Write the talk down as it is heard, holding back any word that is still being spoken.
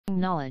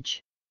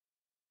knowledge,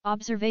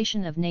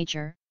 observation of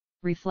nature,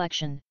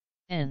 reflection,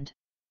 and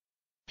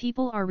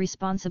people are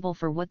responsible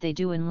for what they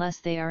do unless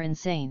they are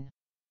insane.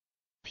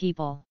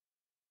 People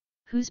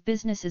whose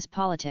business is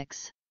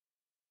politics,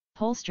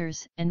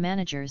 pollsters and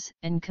managers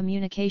and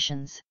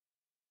communications,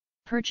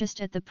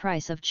 purchased at the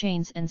price of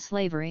chains and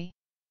slavery.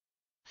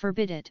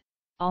 Forbid it,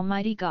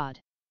 Almighty God.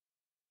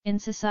 In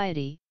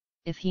society,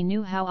 if he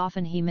knew how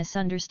often he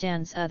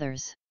misunderstands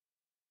others.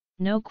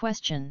 No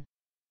question.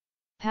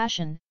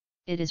 Passion,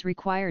 it is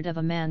required of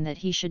a man that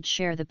he should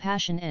share the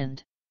passion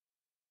and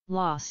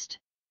lost.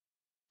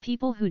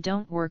 People who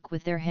don't work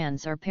with their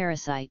hands are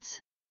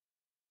parasites.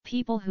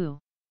 People who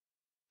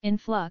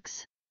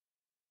influx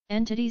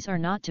entities are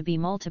not to be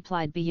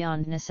multiplied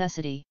beyond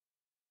necessity.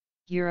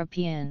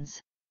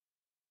 Europeans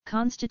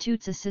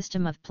constitutes a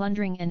system of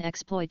plundering and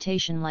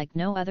exploitation like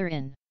no other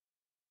in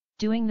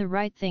doing the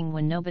right thing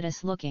when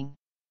nobody's looking.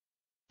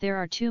 There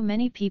are too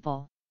many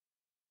people.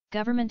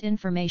 Government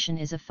information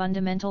is a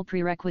fundamental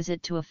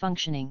prerequisite to a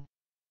functioning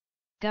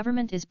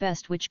government is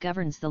best which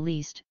governs the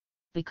least,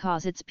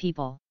 because its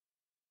people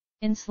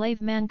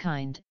enslave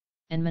mankind,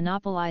 and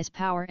monopolize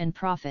power and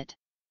profit.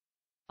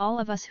 All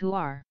of us who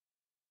are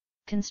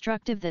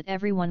constructive that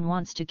everyone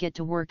wants to get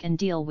to work and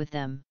deal with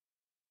them.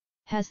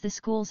 Has the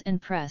schools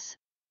and press,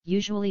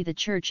 usually the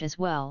church as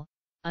well,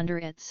 under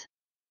its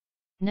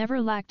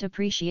never lacked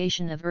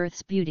appreciation of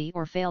earth's beauty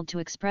or failed to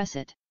express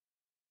it.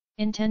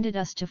 Intended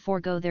us to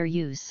forego their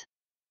use.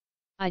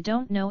 I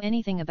don't know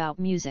anything about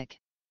music.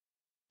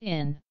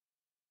 In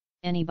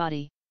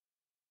anybody.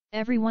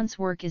 Everyone's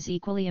work is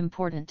equally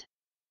important.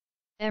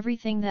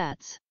 Everything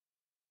that's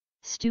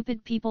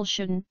stupid people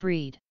shouldn't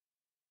breed.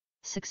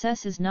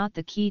 Success is not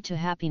the key to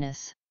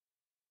happiness.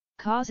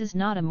 Cause is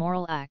not a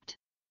moral act.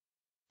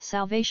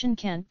 Salvation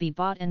can't be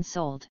bought and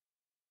sold.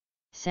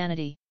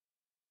 Sanity.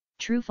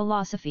 True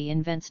philosophy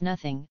invents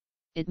nothing,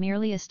 it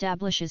merely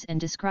establishes and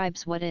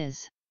describes what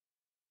is.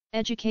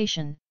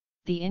 Education,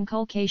 the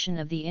inculcation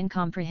of the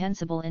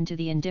incomprehensible into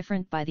the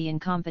indifferent by the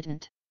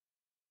incompetent.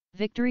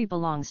 Victory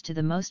belongs to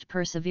the most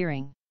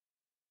persevering.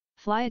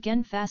 Fly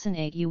again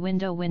fascinate you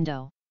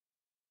window.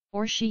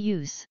 Or she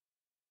use.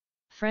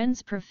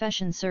 Friends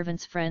profession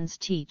servants friends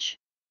teach.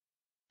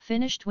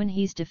 Finished when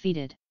he's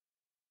defeated.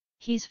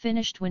 He's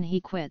finished when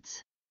he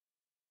quits.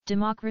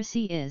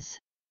 Democracy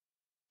is.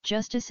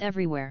 Justice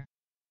everywhere.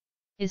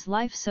 Is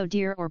life so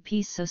dear or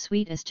peace so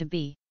sweet as to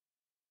be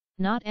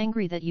not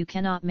angry that you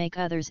cannot make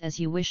others as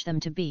you wish them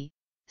to be,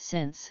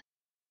 since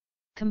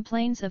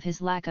complains of his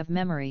lack of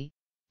memory,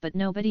 but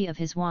nobody of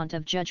his want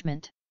of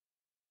judgment.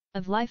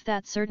 Of life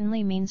that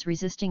certainly means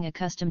resisting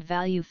accustomed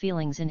value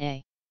feelings in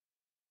a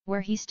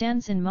where he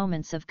stands in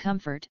moments of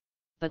comfort,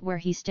 but where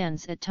he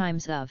stands at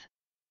times of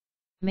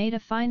made a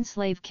fine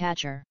slave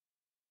catcher.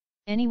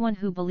 Anyone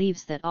who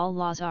believes that all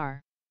laws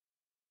are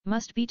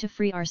must be to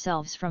free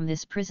ourselves from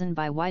this prison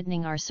by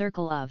widening our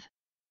circle of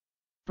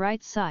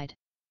bright side.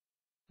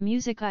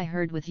 Music I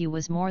heard with you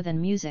was more than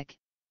music,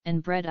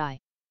 and bread I.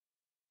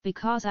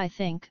 Because I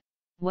think,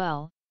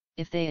 well,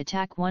 if they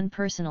attack one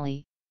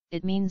personally,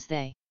 it means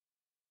they.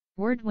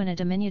 Word when a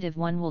diminutive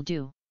one will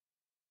do.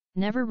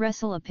 Never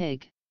wrestle a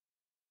pig.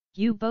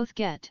 You both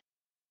get.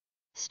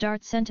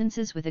 Start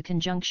sentences with a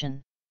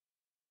conjunction.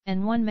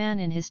 And one man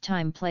in his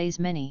time plays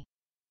many.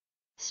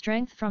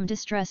 Strength from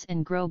distress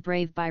and grow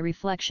brave by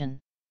reflection.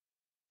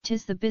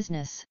 'Tis the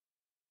business.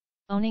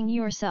 Owning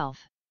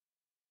yourself.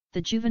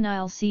 The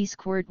juvenile sea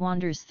squirt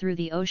wanders through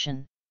the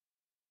ocean.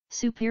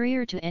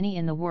 Superior to any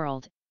in the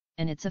world,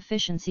 and its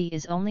efficiency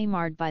is only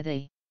marred by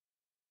the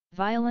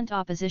violent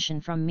opposition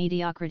from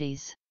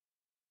mediocrities.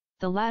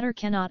 The latter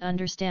cannot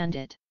understand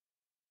it.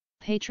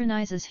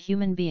 Patronizes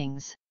human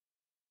beings.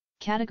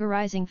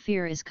 Categorizing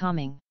fear is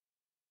calming.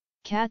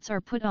 Cats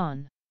are put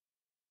on.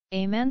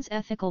 A man's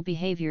ethical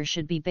behavior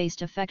should be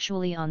based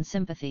effectually on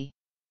sympathy.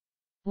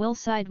 Will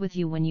side with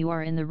you when you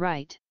are in the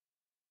right.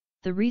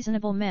 The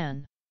reasonable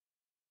man.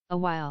 A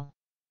while.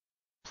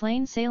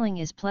 Plain sailing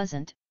is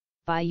pleasant,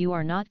 by you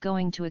are not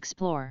going to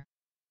explore.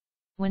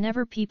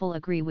 Whenever people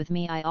agree with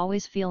me I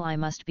always feel I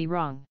must be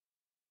wrong.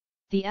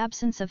 The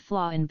absence of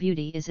flaw in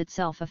beauty is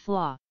itself a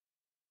flaw.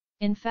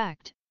 In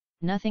fact,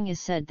 nothing is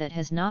said that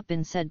has not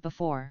been said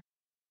before.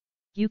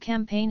 You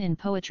campaign in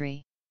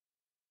poetry.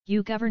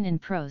 You govern in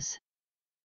prose.